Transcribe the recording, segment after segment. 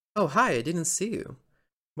Oh, hi, I didn't see you.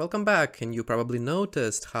 Welcome back, and you probably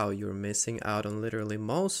noticed how you're missing out on literally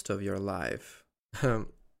most of your life.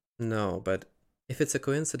 No, but if it's a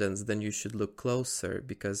coincidence, then you should look closer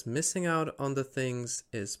because missing out on the things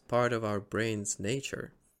is part of our brain's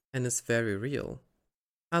nature, and it's very real.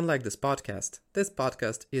 Unlike this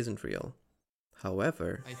podcast isn't real.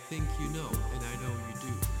 However, I think you know, and I know you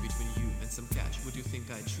do. Between you and some cash, would you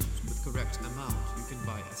think I choose? With correct amount, you can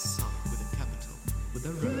buy a son with a capital, with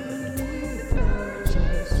a relevant.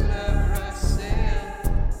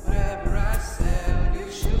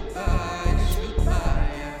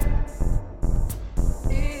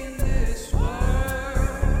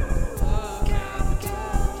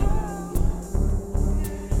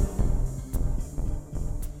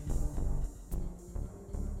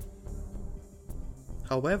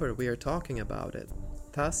 however, we are talking about it.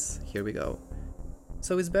 Thus, here we go.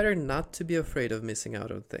 So it's better not to be afraid of missing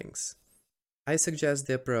out on things. I suggest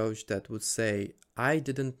the approach that would say, I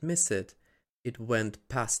didn't miss it, it went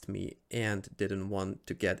past me and didn't want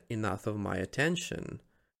to get enough of my attention.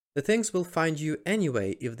 The things will find you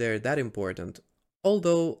anyway if they're that important.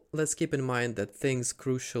 Although, let's keep in mind that things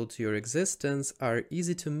crucial to your existence are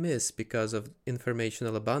easy to miss because of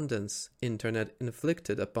informational abundance internet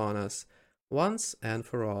inflicted upon us, once and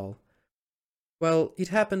for all. Well, it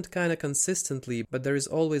happened kinda consistently, but there is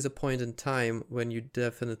always a point in time when you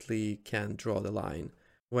definitely can draw the line.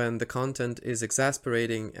 When the content is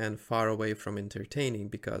exasperating and far away from entertaining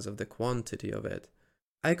because of the quantity of it.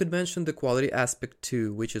 I could mention the quality aspect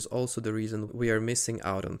too, which is also the reason we are missing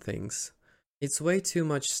out on things. It's way too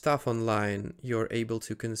much stuff online you're able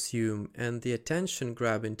to consume, and the attention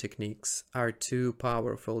grabbing techniques are too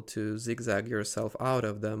powerful to zigzag yourself out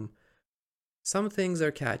of them. Some things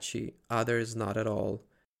are catchy, others not at all.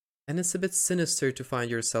 And it's a bit sinister to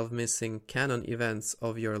find yourself missing canon events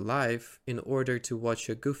of your life in order to watch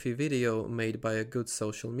a goofy video made by a good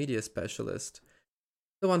social media specialist.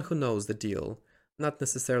 The one who knows the deal, not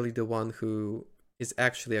necessarily the one who is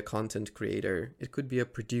actually a content creator. It could be a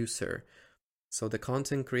producer. So the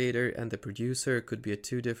content creator and the producer could be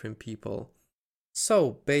two different people.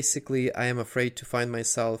 So basically, I am afraid to find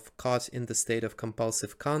myself caught in the state of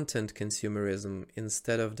compulsive content consumerism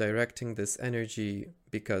instead of directing this energy,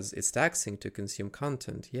 because it's taxing to consume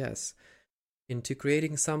content, yes, into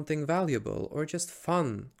creating something valuable or just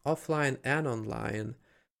fun, offline and online.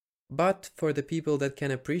 But for the people that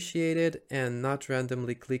can appreciate it and not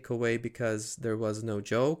randomly click away because there was no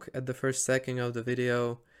joke at the first second of the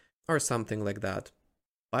video, or something like that.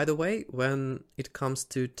 By the way, when it comes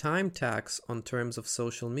to time tax on terms of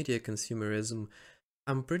social media consumerism,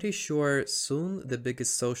 I'm pretty sure soon the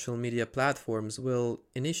biggest social media platforms will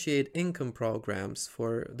initiate income programs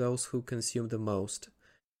for those who consume the most.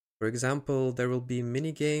 For example, there will be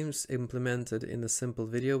mini games implemented in the simple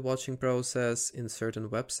video watching process in certain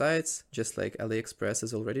websites, just like AliExpress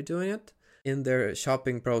is already doing it in their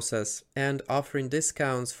shopping process, and offering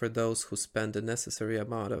discounts for those who spend the necessary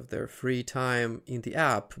amount of their free time in the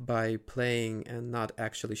app by playing and not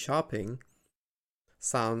actually shopping.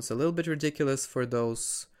 Sounds a little bit ridiculous for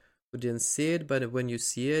those who didn't see it, but when you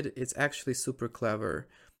see it, it's actually super clever.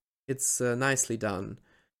 It's nicely done.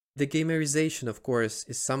 The gamerization, of course,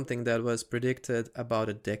 is something that was predicted about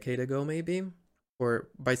a decade ago, maybe, or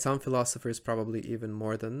by some philosophers probably even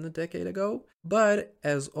more than a decade ago. But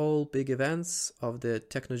as all big events of the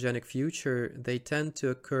technogenic future, they tend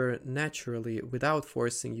to occur naturally without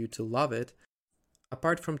forcing you to love it,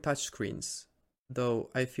 apart from touchscreens,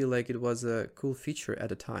 though I feel like it was a cool feature at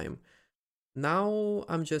the time. Now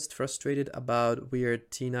I'm just frustrated about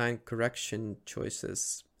weird T9 correction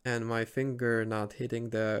choices and my finger not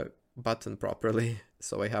hitting the button properly,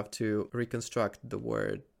 so I have to reconstruct the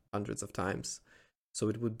word hundreds of times. So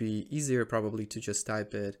it would be easier probably to just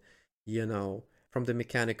type it, from the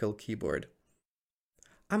mechanical keyboard.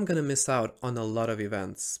 I'm gonna miss out on a lot of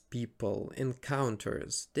events, people,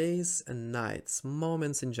 encounters, days and nights,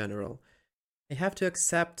 moments in general. I have to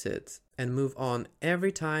accept it and move on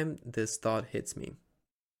every time this thought hits me.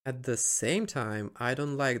 At the same time, I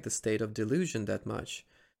don't like the state of delusion that much.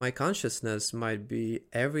 My consciousness might be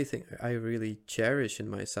everything I really cherish in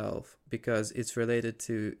myself because it's related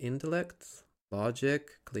to intellect,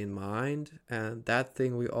 logic, clean mind, and that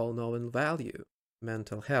thing we all know and value,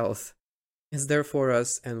 mental health. It's there for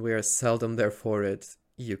us and we are seldom there for it,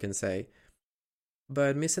 you can say.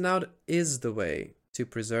 But missing out is the way to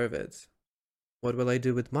preserve it. What will I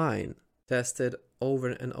do with mine? Test it over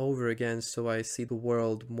and over again so I see the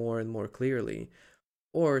world more and more clearly,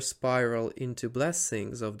 or spiral into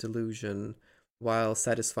blessings of delusion while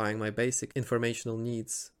satisfying my basic informational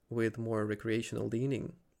needs with more recreational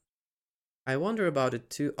leaning. I wonder about it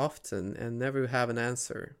too often and never have an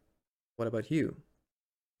answer. What about you?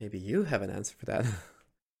 Maybe you have an answer for that.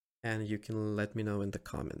 And you can let me know in the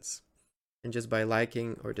comments. And just by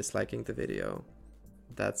liking or disliking the video,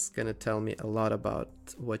 that's gonna tell me a lot about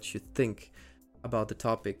what you think about the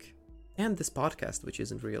topic and this podcast, which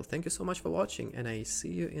isn't real. Thank you so much for watching, and I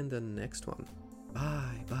see you in the next one.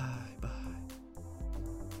 Bye, bye, bye.